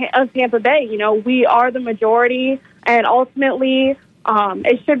Tampa Bay. We are the majority, and ultimately,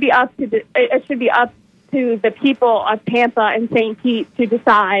 it should be up to the people of Tampa and St. Pete to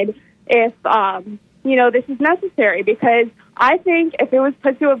decide if this is necessary. Because I think if it was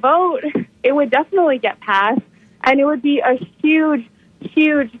put to a vote, it would definitely get passed, and it would be a huge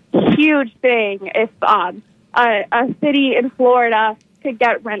thing if a city in Florida could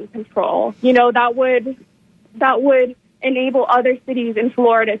get rent control. That would enable other cities in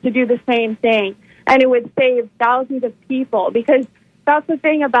Florida to do the same thing, and it would save thousands of people. Because that's the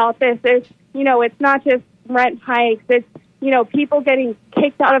thing about this is, it's not just rent hikes. It's people getting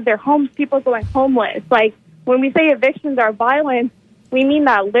kicked out of their homes, people going homeless. Like when we say evictions are violence, we mean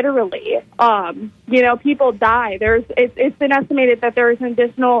that literally. People die. It's been estimated that there's an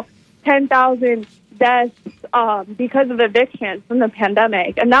additional 10,000 deaths because of evictions from the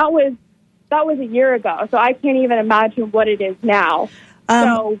pandemic, and that was a year ago. So I can't even imagine what it is now.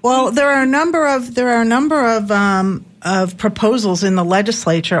 Well, there are a number of proposals in the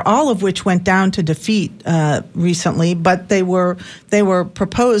legislature, all of which went down to defeat recently, but they were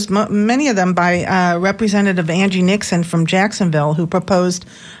proposed, many of them by Representative Angie Nixon from Jacksonville, who proposed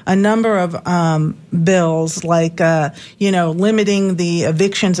a number of bills like limiting the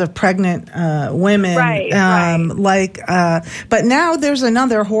evictions of pregnant women, but now there's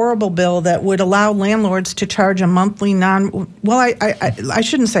another horrible bill that would allow landlords to charge a monthly I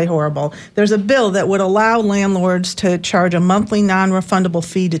shouldn't say horrible. There's a bill that would allow landlords to charge a monthly non-refundable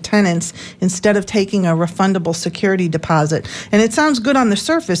fee to tenants instead of taking a refundable security deposit. And it sounds good on the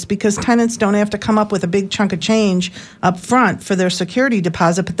surface because tenants don't have to come up with a big chunk of change up front for their security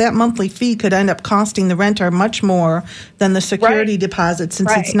deposit, but that monthly fee could end up costing the renter much more than the security deposit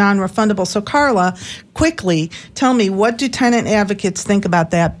since it's non-refundable. So Carla, quickly, tell me, what do tenant advocates think about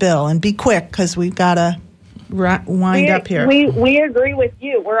that bill? And be quick because we've got to wind up here. We agree with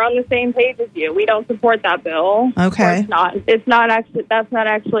you. We're on the same page as you. We don't support that bill. Okay. That's not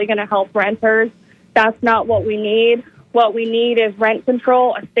actually going to help renters. That's not what we need. What we need is rent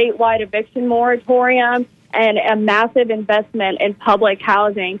control, a statewide eviction moratorium, and a massive investment in public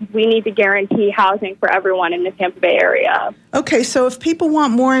housing. We need to guarantee housing for everyone in the Tampa Bay area. Okay, so if people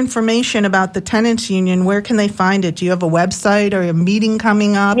want more information about the tenants union, where can they find it? Do you have a website or a meeting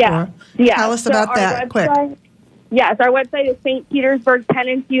coming up? Yeah. Tell us about that quick. Yes, our website is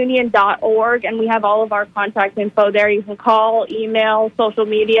stpetersburgtenantsunion.org, and we have all of our contact info there. You can call, email, social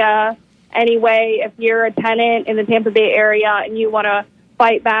media, anyway. If you're a tenant in the Tampa Bay area and you want to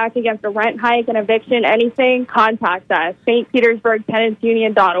fight back against a rent hike, an eviction, anything, contact us,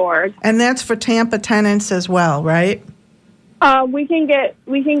 stpetersburgtenantsunion.org. And that's for Tampa tenants as well, right? We can get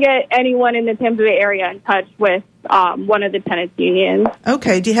anyone in the Tampa Bay area in touch with one of the tenants unions.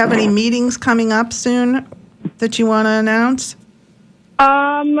 Okay. Do you have any meetings coming up soon that you want to announce?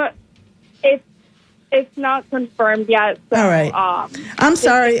 It's not confirmed yet. So, all right. I'm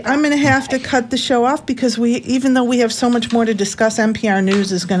sorry. I'm going to have to cut the show off because even though we have so much more to discuss, NPR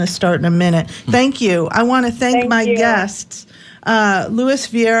News is going to start in a minute. Thank you. I want to thank my guests. Luis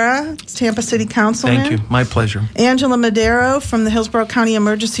Vieira, Tampa City Councilman. Thank you. My pleasure. Angela Madero from the Hillsborough County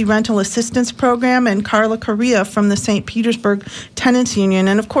Emergency Rental Assistance Program, and Carla Correa from the St. Petersburg Tenants Union,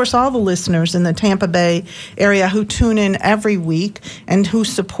 and of course all the listeners in the Tampa Bay area who tune in every week and who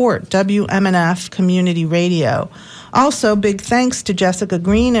support WMNF Community Radio. Also, big thanks to Jessica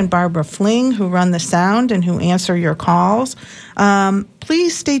Green and Barbara Fling, who run the sound and who answer your calls.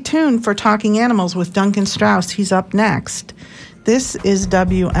 Please stay tuned for Talking Animals with Duncan Strauss. He's up next. This is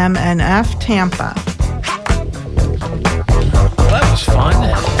WMNF Tampa. Well, that was fun.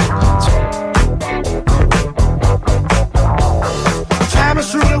 fun.